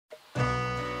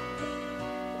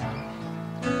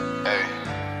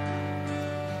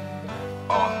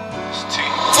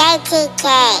JTK.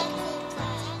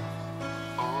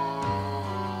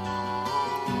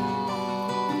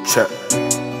 Check.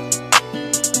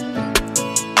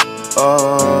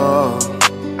 Oh,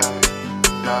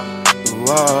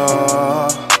 whoa,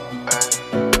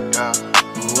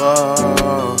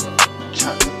 whoa.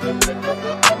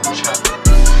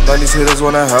 None of these hitters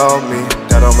wanna help me.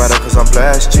 That don't matter cause I'm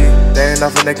blessed, G. There ain't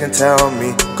nothing they can tell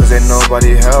me, cause ain't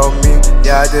nobody help me.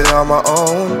 Yeah, I did it on my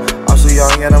own. I'm so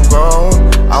young and I'm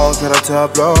grown. I won't cut up till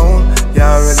I'm blown.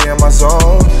 Yeah, I'm really in my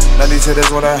zone. None of these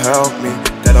hitters wanna help me.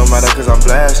 That don't matter cause I'm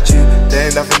blessed, G. There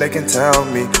ain't nothing they can tell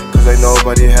me, cause ain't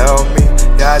nobody help me.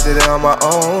 Yeah, I did it on my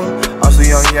own. I'm so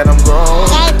young yet I'm grown.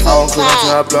 I won't quit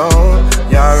until I'm blown.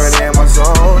 Yeah, I'm really in my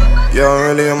zone. Yeah,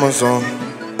 I'm really in my zone.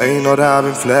 And you know that I've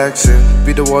been flexing.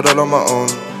 Beat the world all on my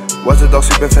own. Watch the dogs,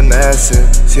 we been finessing.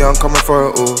 See I'm coming for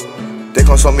it all. They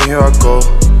consult me, here I go.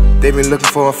 They been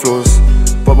looking for my flaws,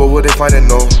 but will they find it?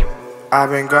 No. I've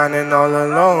been grinding all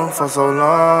alone for so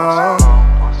long.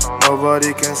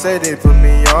 Nobody can say they put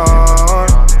me on.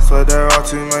 So there are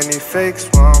too many fakes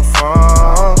where I'm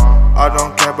from. I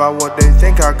don't care about what they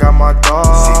think, I got my dog.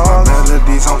 See my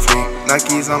melodies on fleek,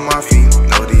 Nikes on my feet.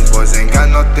 No, these boys ain't got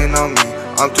nothing on me.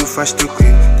 I'm too fresh to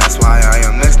clean. That's why I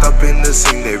am next up in the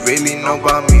scene. They really know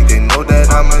about me, they know that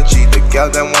I'm a G. The girl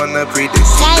that wanna breathe, they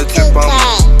see the drip on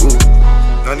me. Ooh.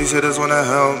 None of these hitters wanna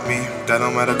help me. That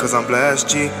don't matter cause I'm blessed,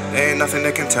 G. There ain't nothing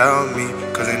they can tell me,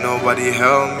 cause ain't nobody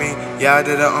help me. Yeah, I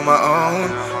did it on my own.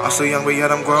 I'm so young but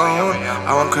yet I'm grown.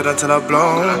 I won't quit until I'm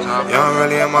blown. Yeah, I'm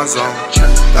really in my zone.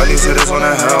 None of these hitters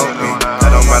wanna help me.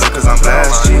 That don't matter cause I'm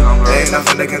blessed, G. There ain't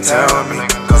nothing they can tell me,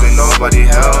 cause ain't nobody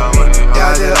help me.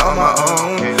 Yeah, I did it on my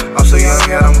own. I'm so young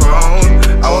yet I'm grown.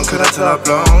 I won't quit until I'm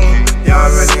blown. Yeah,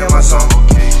 I'm really in my zone.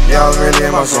 Yeah, I'm really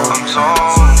in my zone.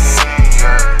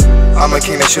 I'm a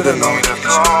king, they should've known.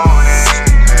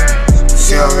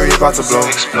 See, I'm really about to blow.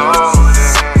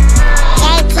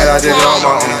 And I did it on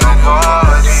my own.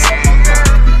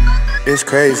 It's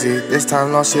crazy, this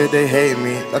time last year they hate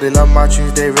me. Now they love my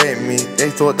tunes, they rate me.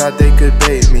 They thought that they could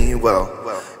bait me. Well,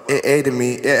 it aided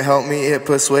me, it helped me, it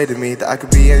persuaded me that I could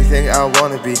be anything I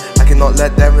wanna be. I cannot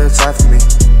let them decipher me.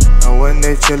 And when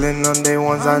they chillin' on day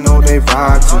ones, I know they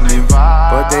vibe to me.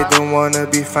 But they don't wanna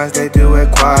be fans, they do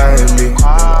it quietly. And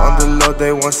on the low,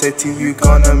 they won't say to you,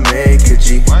 gonna make a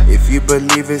G. If you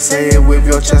believe it, say it with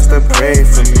your chest and pray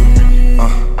for me.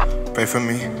 Pray for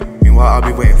me. Meanwhile, I'll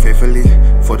be waiting faithfully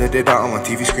for the day that I'm on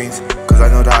TV screens, cause I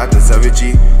know that I deserve a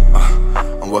G.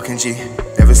 I'm working G.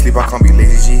 Never sleep, I can't be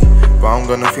lazy G. But I'm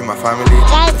gonna feed my family.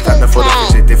 So stand up for the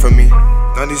things they did for me.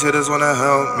 None of these hitters wanna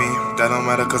help me. That don't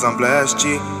matter cause I'm blessed,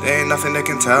 G. There ain't nothing they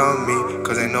can tell me,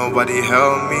 cause ain't nobody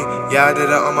help me. Yeah, I did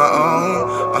it on my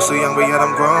own. I'm so young but yet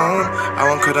I'm grown. I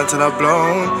won't quit until I'm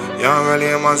blown. Yeah, I'm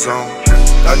really in my zone.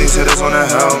 None of these hitters wanna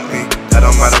help me. That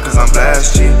don't matter cause I'm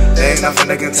blessed, G. There ain't nothing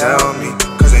they can tell me,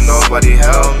 cause ain't nobody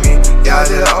help me. Yeah, I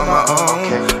did it on my own.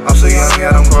 I'm so young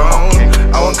yet I'm grown.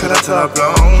 I won't quit until I'm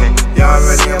blown. Yeah, I'm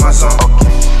really in my zone.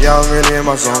 Yeah, I'm really in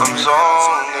my zone.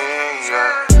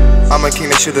 I'm a king,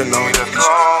 they should've known.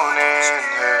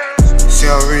 See,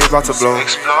 I'm really about to blow.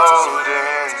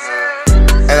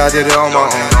 And I did it on my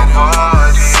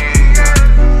own.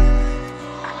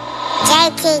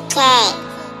 JTK.